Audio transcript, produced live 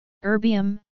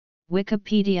Erbium,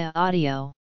 Wikipedia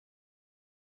audio.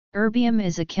 Erbium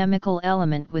is a chemical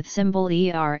element with symbol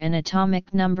Er and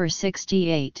atomic number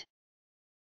 68.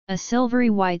 A silvery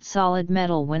white solid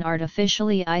metal when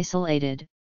artificially isolated.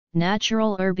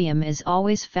 Natural erbium is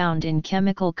always found in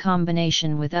chemical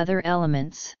combination with other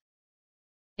elements.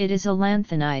 It is a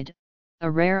lanthanide,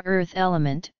 a rare earth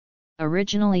element,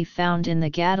 originally found in the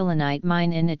gadolinite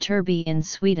mine in Ytterby in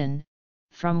Sweden,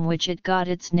 from which it got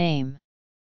its name.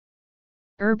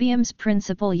 Erbium's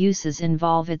principal uses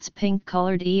involve its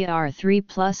pink-colored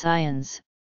Er3+ ions,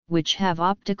 which have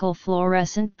optical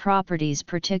fluorescent properties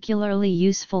particularly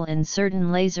useful in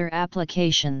certain laser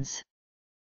applications.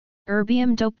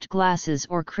 Erbium-doped glasses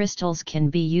or crystals can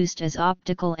be used as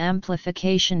optical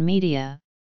amplification media,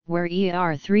 where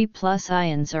Er3+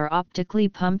 ions are optically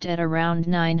pumped at around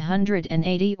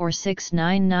 980 or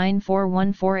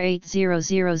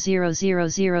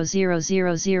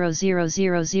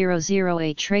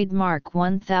 6994148000000000008 trademark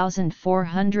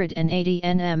 1480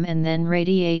 nm and then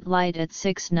radiate light at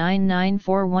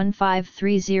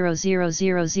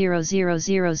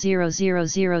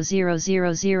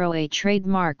 69941530000000008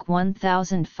 trademark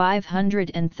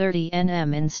 1530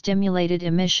 nm in stimulated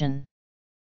emission.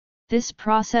 This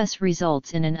process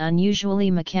results in an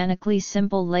unusually mechanically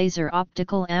simple laser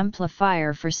optical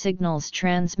amplifier for signals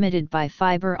transmitted by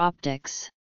fiber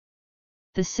optics.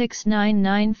 The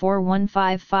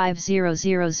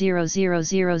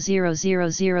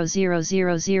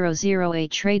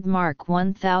 6994153000000000008 trademark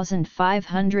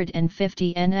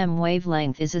 1550 nm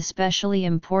wavelength is especially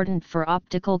important for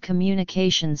optical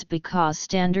communications because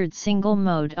standard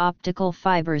single-mode optical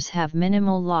fibers have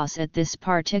minimal loss at this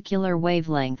particular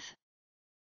wavelength.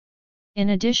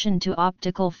 In addition to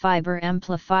optical fiber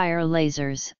amplifier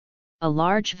lasers, a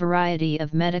large variety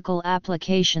of medical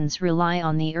applications rely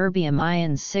on the erbium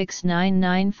ions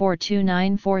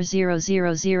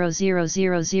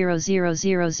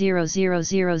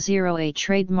 6994294000000000008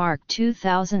 trademark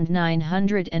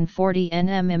 2940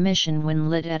 nm emission when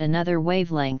lit at another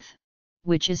wavelength,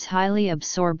 which is highly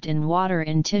absorbed in water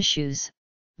in tissues,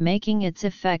 making its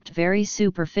effect very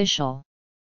superficial.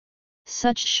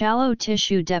 Such shallow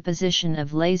tissue deposition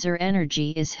of laser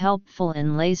energy is helpful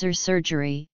in laser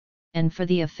surgery, and for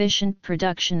the efficient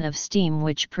production of steam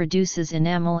which produces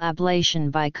enamel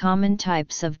ablation by common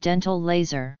types of dental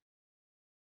laser.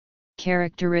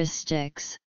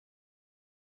 Characteristics: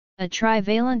 a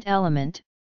trivalent element,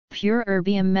 pure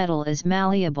erbium metal is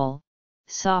malleable,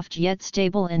 soft yet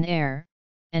stable in air,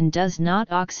 and does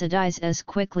not oxidize as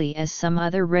quickly as some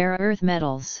other rare earth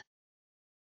metals.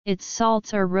 Its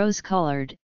salts are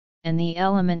rose-colored, and the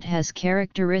element has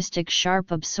characteristic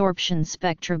sharp absorption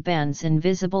spectra bands in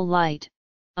visible light,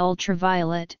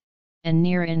 ultraviolet, and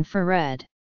near-infrared.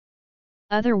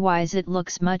 Otherwise it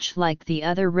looks much like the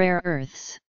other rare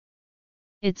earths.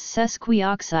 Its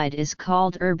sesquioxide is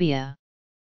called erbia.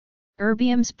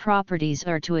 Erbium's properties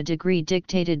are to a degree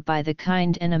dictated by the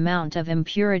kind and amount of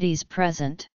impurities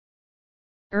present.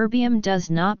 Erbium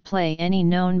does not play any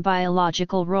known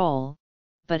biological role,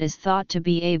 but is thought to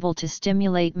be able to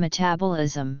stimulate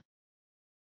metabolism.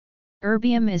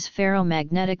 Erbium is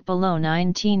ferromagnetic below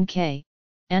 19 K,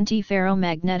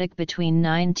 antiferromagnetic between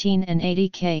 19 and 80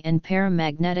 K and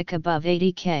paramagnetic above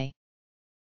 80 K.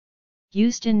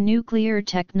 Used in nuclear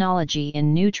technology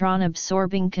in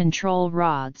neutron-absorbing control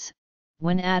rods,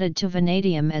 when added to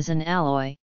vanadium as an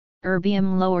alloy,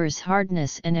 erbium lowers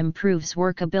hardness and improves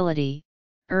workability.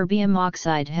 Erbium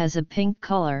oxide has a pink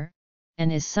color, and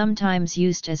is sometimes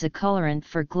used as a colorant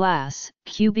for glass,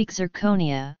 cubic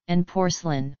zirconia, and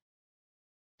porcelain.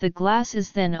 The glass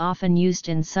is then often used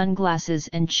in sunglasses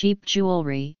and cheap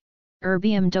jewelry.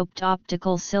 Erbium-doped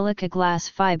optical silica glass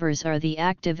fibers are the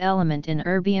active element in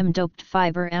erbium-doped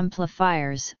fiber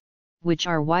amplifiers, which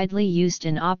are widely used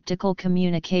in optical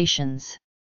communications.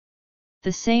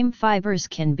 The same fibers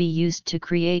can be used to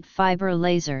create fiber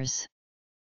lasers.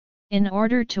 In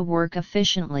order to work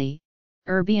efficiently,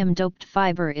 erbium-doped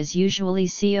fiber is usually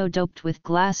CO-doped with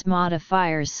glass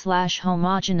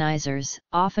modifiers/homogenizers,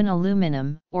 often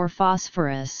aluminum or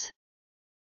phosphorus.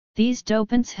 These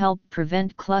dopants help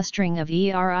prevent clustering of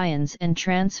Er ions and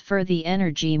transfer the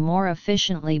energy more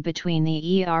efficiently between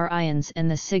the Er ions and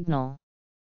the signal.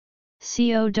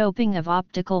 CO doping of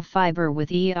optical fiber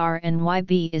with Er and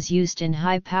Yb is used in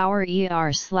high-power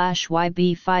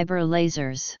Er/Yb fiber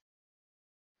lasers.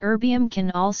 Erbium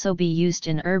can also be used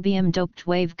in erbium-doped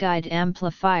waveguide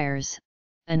amplifiers.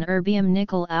 An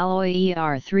erbium-nickel alloy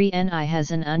Er3Ni has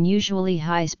an unusually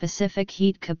high specific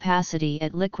heat capacity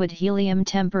at liquid helium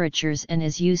temperatures and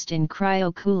is used in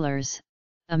cryocoolers,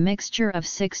 a mixture of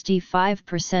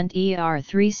 65%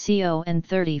 Er3CO and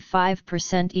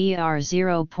 35%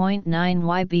 Er0.9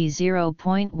 Yb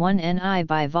 0.1 Ni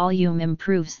by volume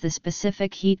improves the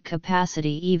specific heat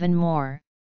capacity even more.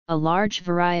 A large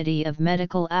variety of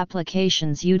medical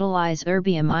applications utilize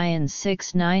erbium ions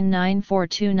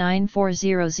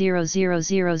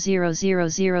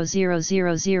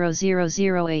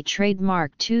 699429400000000000000.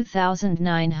 Trademark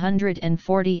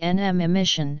 2940 nm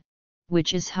emission,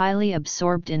 which is highly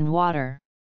absorbed in water.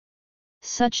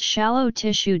 Such shallow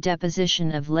tissue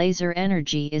deposition of laser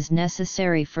energy is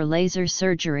necessary for laser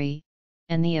surgery,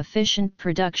 and the efficient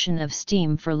production of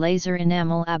steam for laser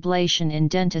enamel ablation in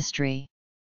dentistry.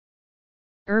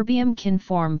 Erbium can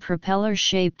form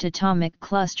propeller-shaped atomic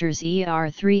clusters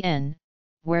Er3n,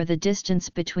 where the distance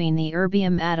between the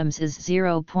erbium atoms is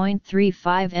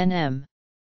 0.35 nm.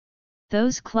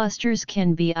 Those clusters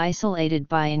can be isolated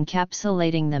by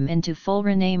encapsulating them into full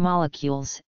Rene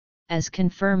molecules, as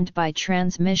confirmed by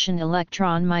transmission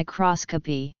electron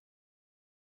microscopy.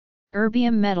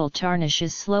 Erbium metal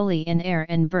tarnishes slowly in air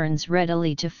and burns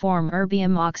readily to form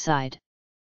erbium oxide.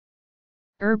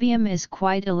 Erbium is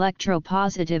quite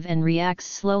electropositive and reacts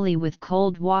slowly with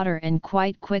cold water and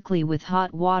quite quickly with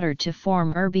hot water to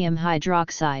form erbium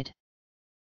hydroxide.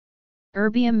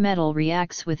 Erbium metal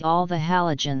reacts with all the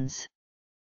halogens.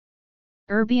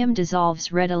 Erbium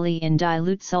dissolves readily in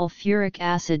dilute sulfuric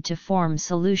acid to form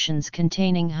solutions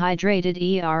containing hydrated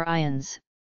Er ions,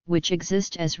 which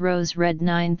exist as rose-red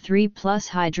 9,3+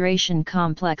 hydration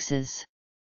complexes.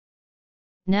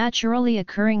 Naturally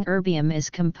occurring erbium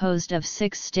is composed of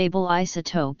 6 stable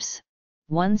isotopes: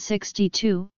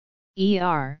 162,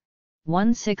 Er,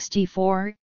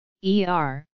 164,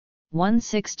 Er,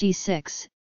 166,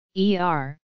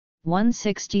 Er,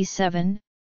 167,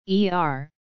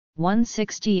 Er,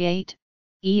 168,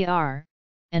 Er,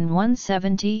 and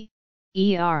 170,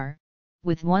 Er,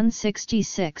 with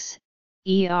 166,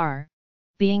 Er,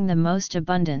 being the most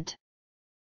abundant.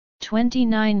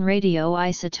 29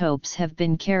 radioisotopes have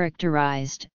been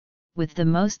characterized, with the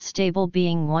most stable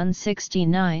being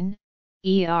 169,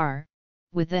 Er,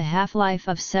 with a half-life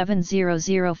of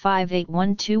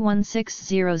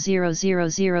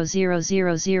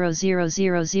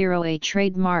 700581216000000000000.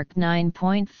 Trademark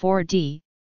 9.4D,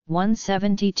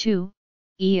 172,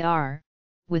 Er,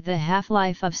 with a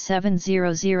half-life of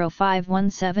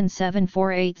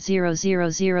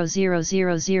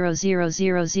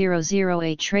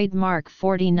 7005174800000000000. Trademark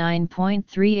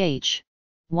 49.3H,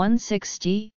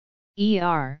 160,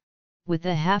 Er, with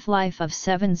a half-life of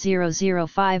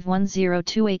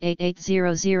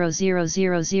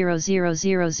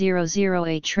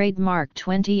 7005102888000000000. Trademark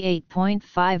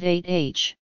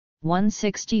 28.58H,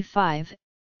 165,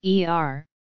 Er,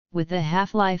 with a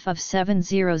half-life of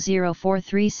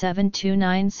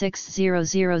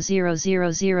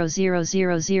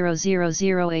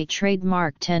 7004372960000000000.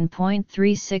 Trademark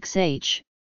 10.36H,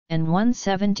 and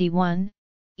 171,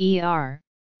 Er,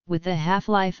 with a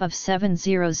half-life of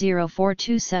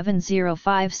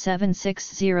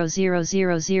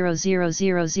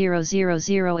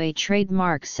 7004270576000000000.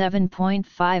 Trademark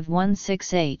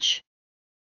 7.516H.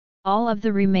 All of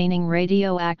the remaining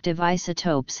radioactive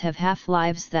isotopes have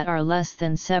half-lives that are less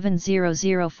than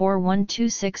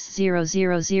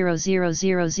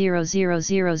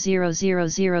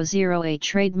 7004126000000000000.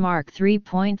 Trademark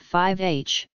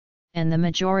 3.5H, and the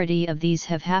majority of these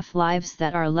have half-lives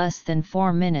that are less than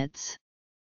 4 minutes.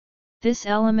 This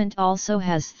element also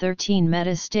has 13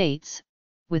 metastates,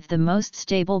 with the most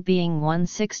stable being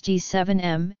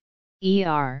 167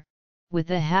 Er,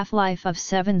 with a half-life of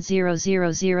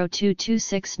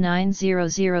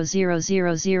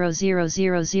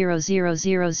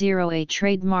 7002269000000000000.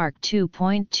 Trademark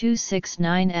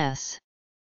 2.269S.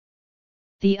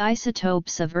 The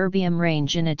isotopes of erbium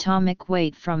range in atomic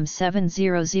weight from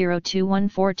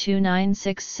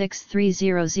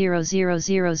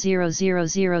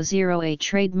 7002149663000000000.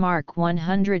 Trademark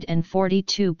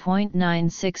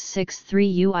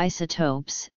 142.9663 U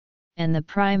isotopes, and the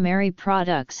primary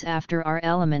products after are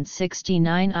element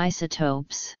 69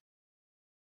 isotopes.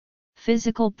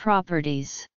 Physical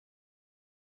properties.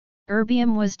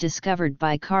 Erbium was discovered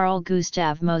by Carl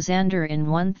Gustav Mosander in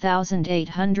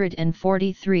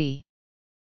 1843.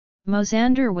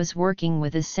 Mosander was working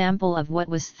with a sample of what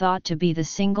was thought to be the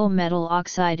single metal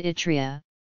oxide yttria,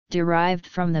 derived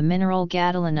from the mineral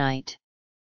gadoliniite.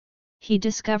 He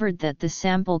discovered that the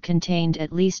sample contained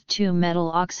at least 2 metal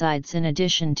oxides in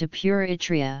addition to pure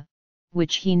yttria,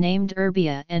 which he named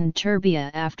Erbia and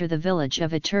Turbia after the village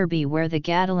of Ytterby where the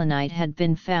gadoliniite had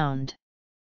been found.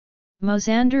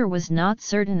 Mosander was not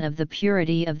certain of the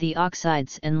purity of the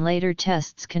oxides, and later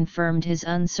tests confirmed his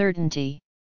uncertainty.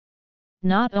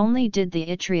 Not only did the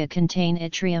yttria contain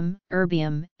yttrium,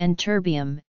 erbium, and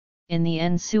terbium, in the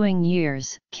ensuing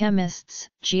years, chemists,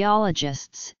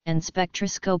 geologists, and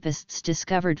spectroscopists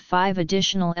discovered 5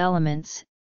 additional elements: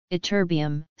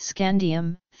 ytterbium,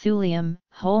 scandium, thulium,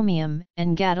 holmium,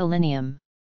 and gadolinium.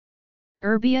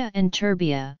 Erbia and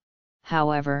terbia,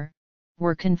 however,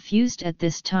 were confused at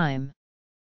this time.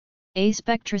 A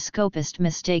spectroscopist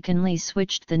mistakenly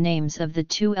switched the names of the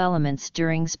 2 elements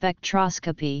during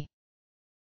spectroscopy.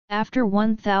 After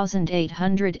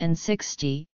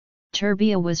 1860,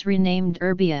 terbia was renamed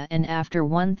erbia, and after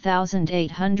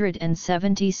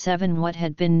 1877 what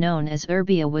had been known as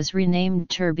erbia was renamed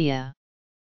terbia.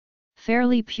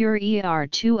 Fairly pure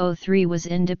Er203 was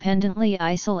independently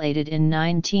isolated in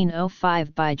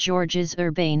 1905 by Georges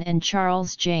Urbain and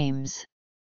Charles James.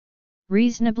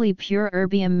 Reasonably pure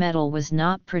erbium metal was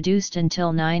not produced until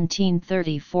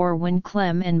 1934, when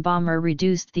Clem and Baumer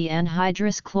reduced the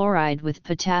anhydrous chloride with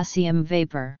potassium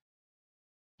vapor.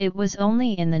 It was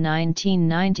only in the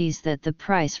 1990s that the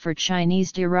price for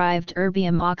Chinese-derived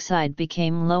erbium oxide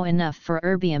became low enough for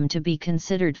erbium to be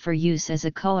considered for use as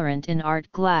a colorant in art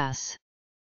glass.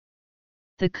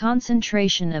 The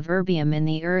concentration of erbium in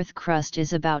the earth crust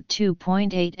is about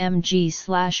 2.8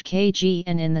 mg/kg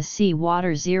and in the sea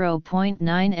water 0.9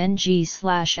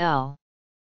 ng/L.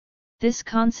 This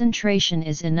concentration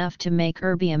is enough to make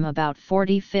erbium about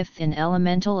 45th in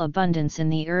elemental abundance in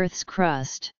the earth's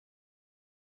crust.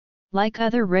 Like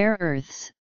other rare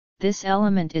earths, this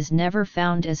element is never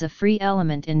found as a free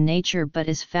element in nature but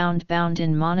is found bound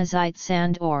in monazite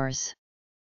sand ores.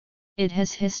 It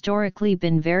has historically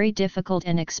been very difficult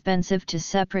and expensive to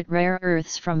separate rare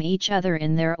earths from each other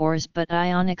in their ores, but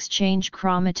ion exchange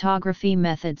chromatography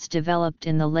methods developed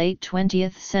in the late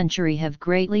 20th century have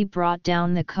greatly brought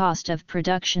down the cost of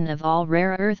production of all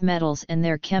rare earth metals and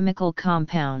their chemical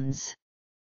compounds.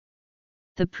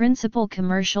 The principal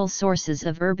commercial sources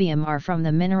of erbium are from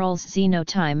the minerals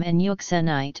xenotime and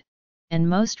euxenite, and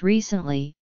most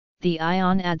recently, the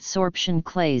ion adsorption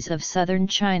clays of southern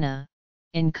China.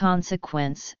 In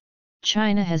consequence,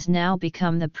 China has now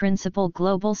become the principal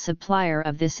global supplier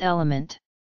of this element.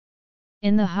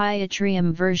 In the high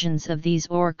yttrium versions of these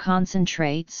ore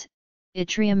concentrates,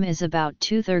 yttrium is about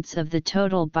 2/3 of the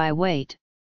total by weight,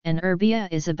 and erbia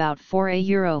is about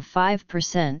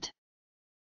 4.5%.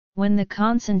 When the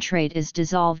concentrate is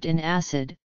dissolved in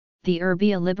acid, the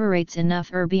erbia liberates enough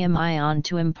erbium ion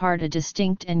to impart a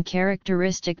distinct and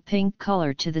characteristic pink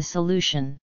color to the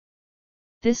solution.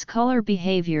 This color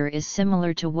behavior is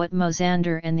similar to what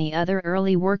Mosander and the other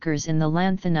early workers in the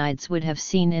lanthanides would have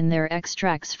seen in their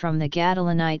extracts from the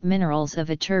gadolinite minerals of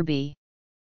ytterbi.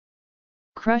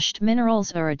 Crushed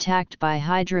minerals are attacked by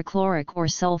hydrochloric or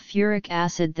sulfuric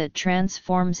acid that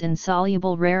transforms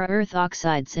insoluble rare earth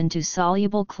oxides into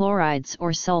soluble chlorides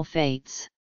or sulfates.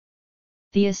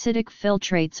 The acidic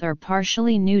filtrates are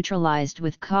partially neutralized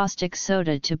with caustic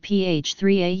soda to pH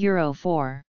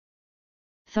 3A4.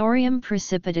 Thorium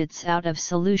precipitates out of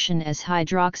solution as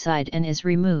hydroxide and is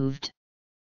removed.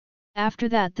 After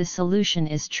that, the solution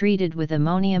is treated with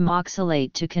ammonium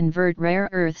oxalate to convert rare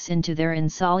earths into their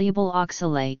insoluble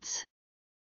oxalates.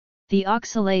 The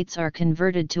oxalates are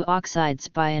converted to oxides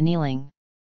by annealing.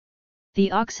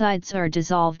 The oxides are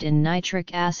dissolved in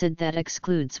nitric acid that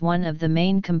excludes one of the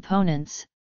main components,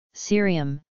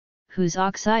 cerium, whose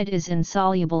oxide is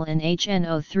insoluble in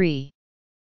HNO3.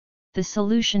 The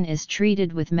solution is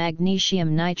treated with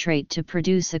magnesium nitrate to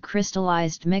produce a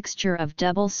crystallized mixture of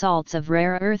double salts of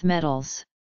rare earth metals.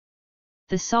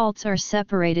 The salts are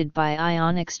separated by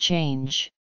ion exchange.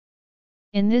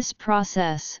 In this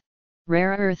process,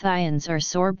 rare earth ions are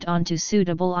sorbed onto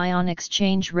suitable ion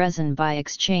exchange resin by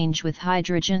exchange with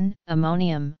hydrogen,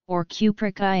 ammonium, or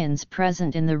cupric ions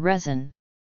present in the resin.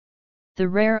 The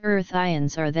rare earth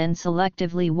ions are then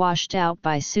selectively washed out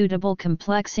by suitable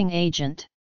complexing agent.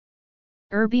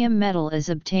 Erbium metal is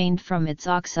obtained from its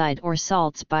oxide or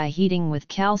salts by heating with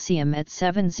calcium at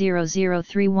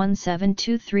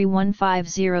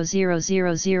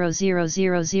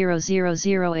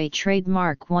 700317231500000000000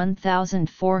 trademark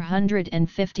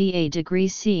 1450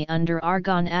 degrees C under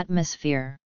argon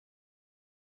atmosphere.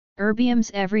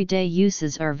 Erbium's everyday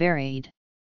uses are varied.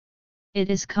 It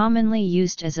is commonly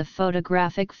used as a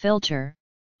photographic filter,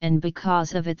 and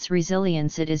because of its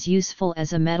resilience it is useful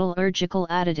as a metallurgical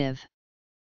additive.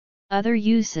 Other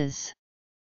uses.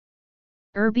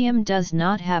 Erbium does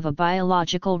not have a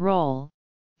biological role,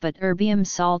 but erbium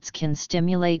salts can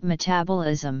stimulate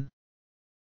metabolism.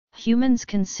 Humans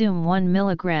consume 1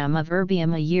 mg of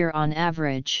erbium a year on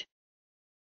average.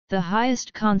 The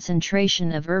highest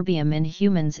concentration of erbium in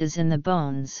humans is in the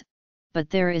bones, but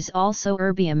there is also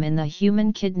erbium in the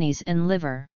human kidneys and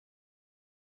liver.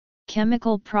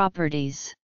 Chemical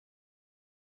properties.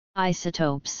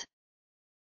 Isotopes.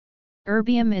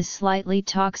 Erbium is slightly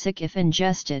toxic if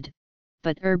ingested,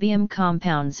 but erbium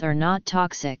compounds are not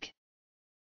toxic.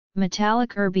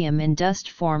 Metallic erbium in dust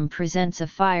form presents a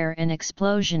fire and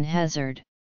explosion hazard.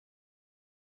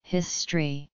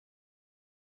 History.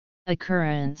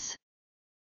 Occurrence.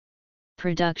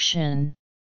 Production.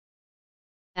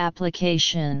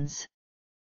 Applications.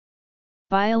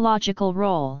 Biological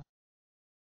role.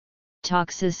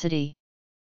 Toxicity.